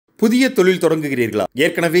புதிய தொழில் தொடங்குகிறீர்களா?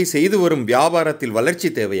 ஏற்கனவே செய்து வரும் வியாபாரத்தில் வளர்ச்சி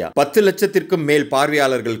தேவையா? 10 லட்சத்திற்கும் மேல்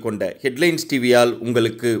பார்வையாளர்கள் கொண்ட ஹெட்லைன்ஸ் டிவியால்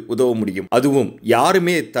உங்களுக்கு உதவ முடியும். அதுவும்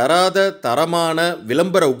யாருமே தராத தரமான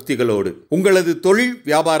விளம்பர உக்திகளோடு. உங்களது தொழில்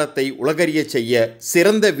வியாபாரத்தை உலகறிய செய்ய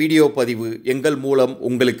சிறந்த வீடியோ பதிவு எங்கள் மூலம்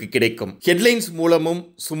உங்களுக்கு கிடைக்கும். ஹெட்லைன்ஸ் மூலமும்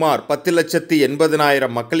சுமார்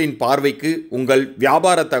 10,80,000 மக்களின் பார்வைக்கு உங்கள்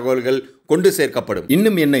வியாபார தகவல்கள் கொண்டு சேர்க்கப்படும்.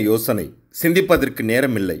 இன்னும் என்ன யோசனை? சிந்திப்பதற்கு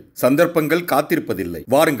நேரமில்லை, சந்தர்ப்பங்கள் காத்திருப்பதில்லை.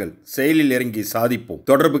 வாருங்கள், செயலில் இறங்கி சாதிப்போம்.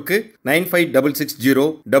 தொடர்புக்கு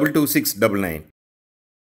 9566022699.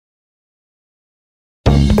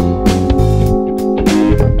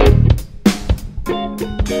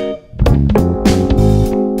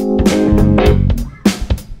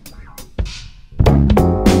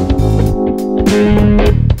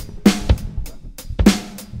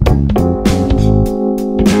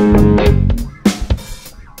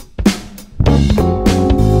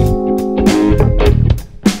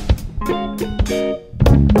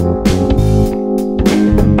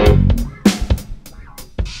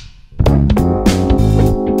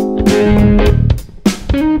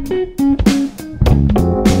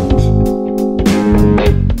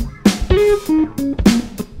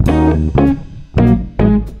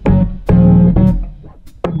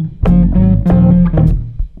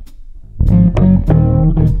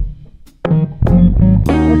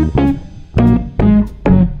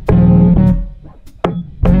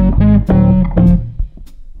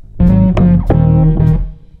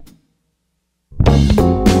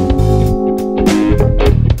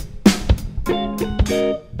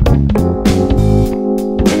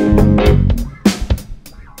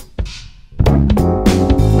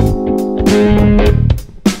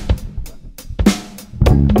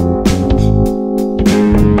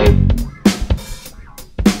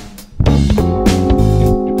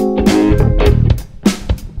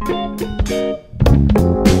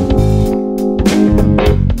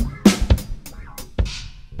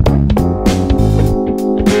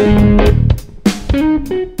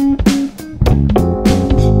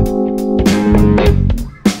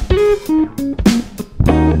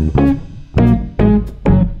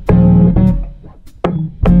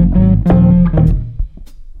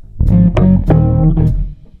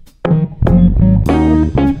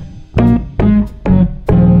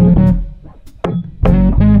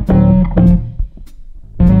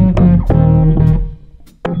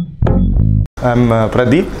 I'm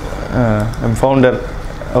Pradeep. I'm founder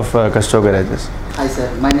of Custo Garages. Hi sir,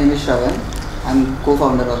 my name is Shravan. I'm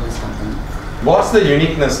co-founder of this company. What's the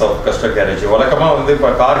uniqueness of Custo Garage? வழக்கமா வந்து இப்போ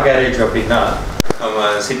கார் கேரேஜ் அப்படின்னா நம்ம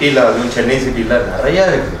சிட்டியில், அதுவும் சென்னை சிட்டியில் நிறையா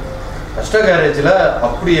இருக்குது. Custo Garageல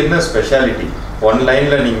அப்படி என்ன ஸ்பெஷாலிட்டி? ஒன்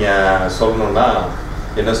லைனில் நீங்கள் சொல்லணுன்னா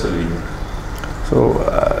என்ன சொல்லுவீங்க? So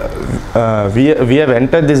we have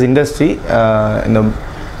entered this industry in the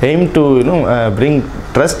aim to bring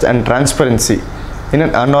trust and transparency in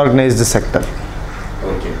an unorganized sector.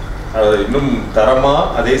 Okay. இன்னும் தரமா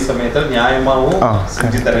அதே சமயத்தில் நியாயமாகவும்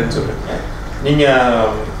செஞ்சு தரேன்னு சொல்றீங்க. நீங்கள்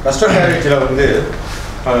Custo Garageல வந்து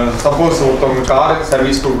சப்போஸ் ஒருத்தவங்க காருக்கு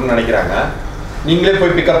சர்வீஸ் கொடுக்கணும்னு நினைக்கிறாங்க, நீங்களே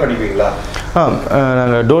போய் பிக்கப் பண்ணிக்குவீங்களா?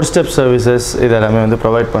 நாங்கள் டோர் ஸ்டெப் சர்வீசஸ் இதெல்லாமே வந்து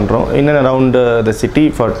ப்ரொவைட் பண்ணுறோம். In and around the city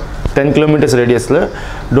for 10 kilometers ரேடியஸில்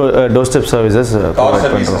door step services provide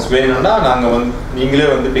பண்ணுறோம். வேணும்னா நாங்கள் வந்து நீங்களே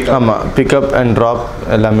வந்து பிக்கப். ஆமாம், பிக்கப் அண்ட் ட்ராப்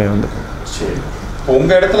எல்லாமே வந்து. சரி,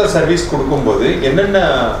 உங்கள் இடத்துல சர்வீஸ் கொடுக்கும்போது என்னென்ன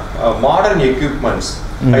modern equipments,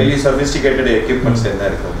 highly sophisticated equipments என்ன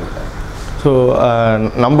இருக்குது உங்கள்கிட்ட? ஸோ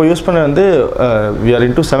நம்ம யூஸ் பண்ண வந்து we are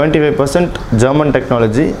into 75% German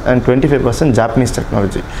technology and 25% Japanese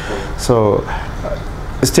technology. So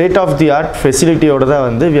state of the art ஃபெசிலிட்டியோடு தான்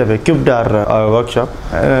வந்து we have equipped our workshop.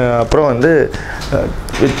 அப்புறம் வந்து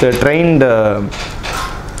with trained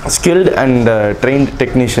skilled and trained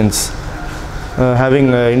technicians having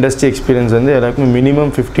industry experience வந்து எல்லாருக்குமே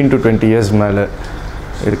மினிமம் 15 to 20 years மேலே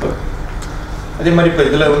இருக்குது. அதே மாதிரி இப்போ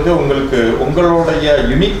இதில் வந்து உங்களுக்கு உங்களுடைய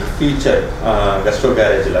யுனிக் ஃபீச்சர் Custo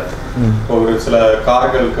Garageல ஒரு சில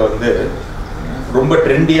கார்களுக்கு வந்து ரொம்ப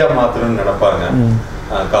ட்ரெண்டியாக மாற்றணும்னு நினைப்பாங்க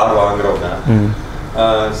கார் வாங்குறவங்க.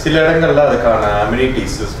 சில இடங்கள்ல அதுக்கான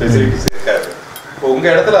அம்யூனிட்டிஸ் ஃபெசிலிட்டிஸ் இருக்காது. இப்போ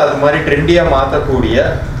உங்கள் இடத்துல அது மாதிரி ட்ரெண்டியாக மாற்றக்கூடிய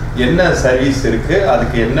என்ன சர்வீஸ் இருக்குது,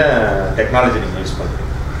 அதுக்கு என்ன டெக்னாலஜி நீங்கள் யூஸ் பண்ணுறீங்க?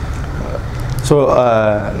 ஸோ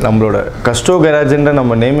நம்மளோட Custo Garageன்ற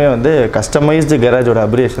நம்ம நேமே வந்து கஸ்டமைஸ்டு கேரேஜோட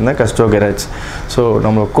அப்ரிவேஷன் தான் Custo Garage. ஸோ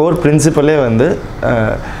நம்மளோட கோர் பிரின்சிபலே வந்து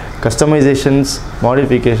கஸ்டமைசேஷன்ஸ்,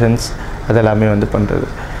 மாடிஃபிகேஷன்ஸ் அதெல்லாமே வந்து பண்ணுறது.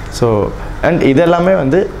 ஸோ அண்ட் இதெல்லாமே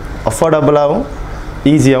வந்து அஃபோர்டபுளாகவும்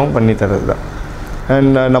ஈஸியாகவும் பண்ணி தர்றது தான்.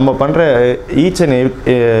 அண்ட் நம்ம பண்ணுற ஈச் அண்ட்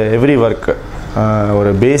எவ்ரி ஒர்க்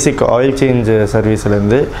ஒரு பேசிக் ஆயில் சேஞ்ச்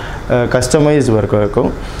சர்வீஸ்லேருந்து கஸ்டமைஸ்டு ஒர்க் வரைக்கும்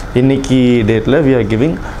இன்றைக்கி டேட்டில் we are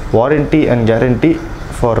giving warranty and guarantee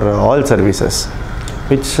for all services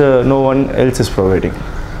which no one else is providing.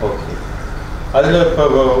 Okay. அதில் இப்போ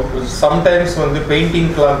சம்டைம்ஸ் வந்து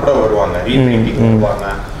பெயிண்டிங்க்கெலாம் கூட வருவாங்க, ரீபெயிண்டிங் வருவாங்க,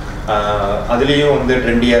 அதுலேயும் வந்து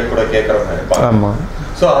ட்ரெண்டியாக கூட கேட்குறவங்க இருப்பாங்க. ஆமாம்.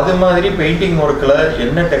 ஸோ அது மாதிரி பெயிண்டிங் ஒர்க்கில்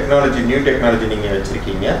என்ன டெக்னாலஜி, நியூ டெக்னாலஜி நீங்கள்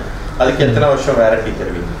வச்சுருக்கீங்க, அதுக்கு எத்தனை வருஷம் வேரண்டி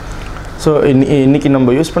தருவீங்க? ஸோ இன்றைக்கி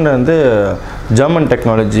நம்ம யூஸ் பண்ணுறது வந்து ஜெர்மன்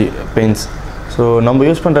டெக்னாலஜி பெயிண்ட்ஸ். ஸோ நம்ம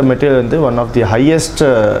யூஸ் பண்ணுற மெட்டீரியல் வந்து one of the highest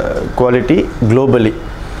quality globally.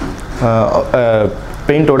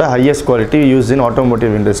 பெயிண்டோட highest quality use in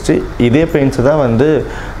automotive industry. இதே பெயிண்ட்ஸ் தான் வந்து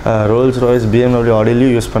ரோல்ஸ் ராய்ஸ், BMW,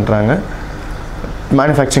 ஆடிலையும் யூஸ் பண்ணுறாங்க,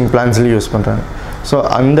 மேனுஃபேக்சரிங் பிளான்ஸ்லையும் யூஸ் பண்ணுறாங்க. ஸோ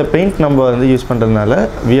அந்த பெயிண்ட் நம்ம வந்து யூஸ் பண்ணுறதுனால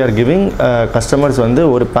வி ஆர் கிவிங் கஸ்டமர்ஸ் வந்து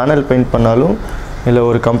ஒரு பேனல் பெயிண்ட் பண்ணாலும் இல்லை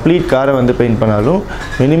ஒரு கம்ப்ளீட் காரை வந்து பெயிண்ட் பண்ணாலும்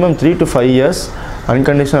minimum 3 to 5 years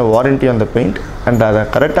unconditional warranty அந்த பெயிண்ட். அண்ட் அதை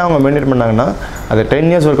கரெக்டாக அவங்க மெயின்டைன் பண்ணாங்கன்னா அது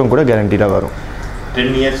 10 years வரைக்கும் கூட கேரண்டியாக வரும்.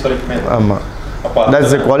 10 years வரைக்கும்? ஆமாம்.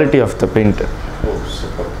 That's the quality of the paint. O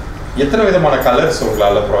super. எத்தனை விதமான கலர்ஸ்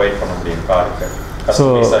உங்களால் ப்ரொவைட் பண்ண முடியும் காருக்கு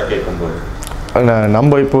கஸ்டமைஸாக கேட்கும்போது?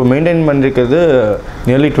 நம்ம இப்போது maintain பண்ணிருக்கிறது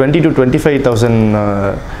nearly 20 to 25,000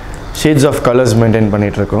 shades of colours maintain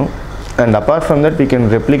பண்ணிகிட்ருக்கோம். And apart from that we can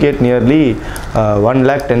replicate nearly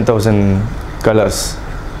 1,10,000 colours.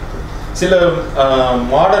 சில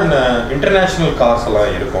மாடர்ன் இன்டர்நேஷ்னல் கார்ஸ் எல்லாம்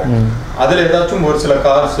இருக்கும், அதில் ஏதாச்சும் ஒரு சில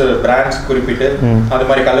கார்ஸ் பிராண்ட்ஸ் குறிப்பிட்டு அது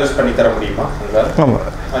மாதிரி கலர்ஸ் பண்ணி தர முடியுமா உங்களால்? ஆமாம்.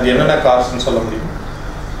 அது என்னென்ன கார்ஸ்ன்னு சொல்ல முடியுமா?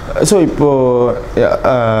 ஸோ இப்போது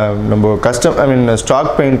நம்ம ஸ்டாக்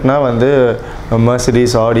பெயிண்ட்னால் வந்து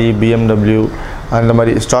மெர்சிடிஸ், ஆடி, BMW அந்த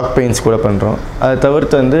மாதிரி ஸ்டாக் பெயிண்ட்ஸ் கூட பண்ணுறோம். அதை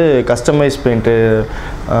தவிர்த்து வந்து கஸ்டமைஸ் பெயிண்ட்டு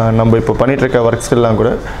நம்ம இப்போ பண்ணிகிட்ருக்க ஒர்க்ஸ்கெல்லாம் கூட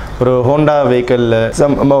ஒரு ஹோண்டா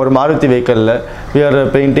வெஹிக்கிளில், ஒரு Maruti வெஹிக்கிளில் we are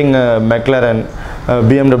painting McLaren,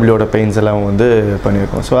 BMWவோட paints எல்லாம் வந்து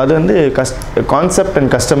பண்ணியிருக்கோம். ஸோ அது வந்து கான்செப்ட்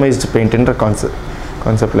அண்ட் கஸ்டமைஸ்டு பெயிண்ட்டுன்ற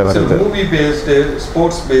கான்செப்டில் வருது. மூவி பேஸ்டு,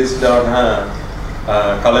 ஸ்போர்ட்ஸ் பேஸ்டான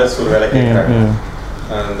கலர்ஸ் ஒரு வேலை கேட்குறாங்க.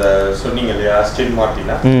 அந்த சொன்னீங்க இல்லையா ஆஸ்டன்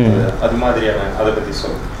மார்டினா, அது மாதிரியான அதை பற்றி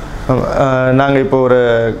சொல்லுங்கள். நாங்கள் இப்போ ஒரு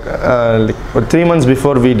 3 months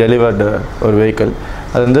பிஃபோர் வி டெலிவர்டு ஒரு வெஹிக்கிள்.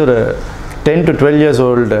 அது வந்து ஒரு 10 to 12 years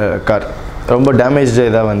ஓல்டு கார், ரொம்ப டேமேஜ்டு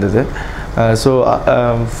இதாக வந்தது. ஸோ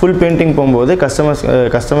ஃபுல் பெயிண்டிங் போகும்போது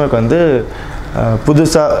கஸ்டமருக்கு வந்து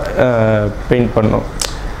புதுசாக பெயிண்ட் பண்ணோம்,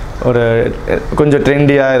 ஒரு கொஞ்சம்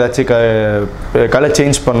ட்ரெண்டியாக ஏதாச்சும் கலர்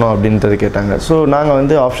சேஞ்ச் பண்ணோம் அப்படின்றது கேட்டாங்க. ஸோ நாங்கள்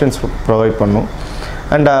வந்து ஆப்ஷன்ஸ் ப்ரொவைட் பண்ணோம்.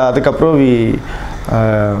 அண்ட் அதுக்கப்புறம் we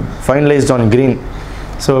finalised on green.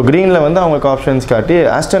 So க்ரீனில் வந்து அவங்களுக்கு ஆப்ஷன்ஸ் காட்டி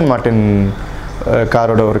ஆஸ்டன் மார்டின்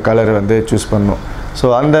காரோட ஒரு கலர் வந்து சூஸ் பண்ணோம். ஸோ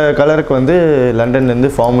அந்த கலருக்கு வந்து லண்டன்லேருந்து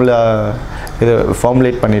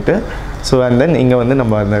ஃபார்முலேட் பண்ணிவிட்டு ஸோ அண்ட் தென் இங்கே வந்து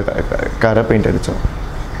நம்ம அந்த காரை பெயிண்ட் அடித்தோம்.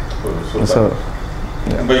 ஸோ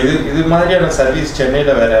இப்போ இது மாதிரியான சர்வீஸ்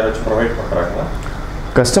சென்னையில் வேறு யாராச்சும் ப்ரொவைட் பண்ணுறாங்களா?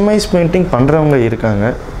 கஸ்டமைஸ் பெயிண்டிங் பண்ணுறவங்க இருக்காங்க.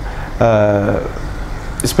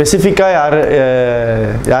 ஸ்பெசிஃபிக்காக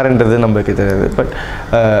யாருன்றது நம்மளுக்கு தெரியாது. பட்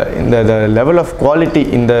இந்த லெவல் ஆஃப் குவாலிட்டி,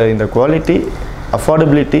 இந்த குவாலிட்டி,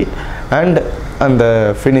 அஃபோர்டபிலிட்டி அண்ட் அந்த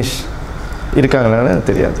ஃபினிஷ் இருக்காங்களான்னு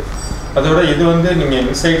தெரியாது. அதோட இது வந்து நீங்கள்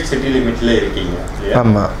இன்சைட் சிட்டி லிமிட்லேயே இருக்கீங்க.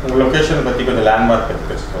 ஆமாம். உங்கள் லொக்கேஷன் பற்றி கொஞ்சம் லேண்ட்மார்க்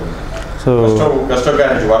பற்றி சொல்லுங்கள். ஸோ Custo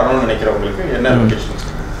Garage வரணும்னு நினைக்கிறவங்களுக்கு என்ன locations?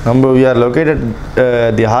 we are located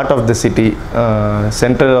at the heart of the city,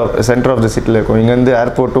 center of the city இருக்கும். இங்கேருந்து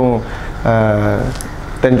ஏர்போர்ட்டும்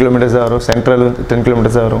 10 kilometers தான் வரும், சென்ட்ரலும் 10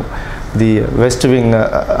 kilometers தான் வரும், தி வெஸ்ட் விங்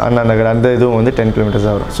அண்ணா நகர் அந்த இதுவும் வந்து 10 kilometers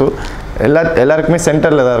தான் வரும். ஸோ எல்லாருக்குமே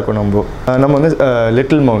சென்டரில் தான் இருக்கும். நம்ம வந்து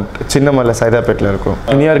லிட்டில் மவுண்ட், சின்னமலை, சைதாப்பேட்டில் இருக்கும்,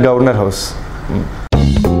 நியர் கவர்னர் ஹவுஸ்.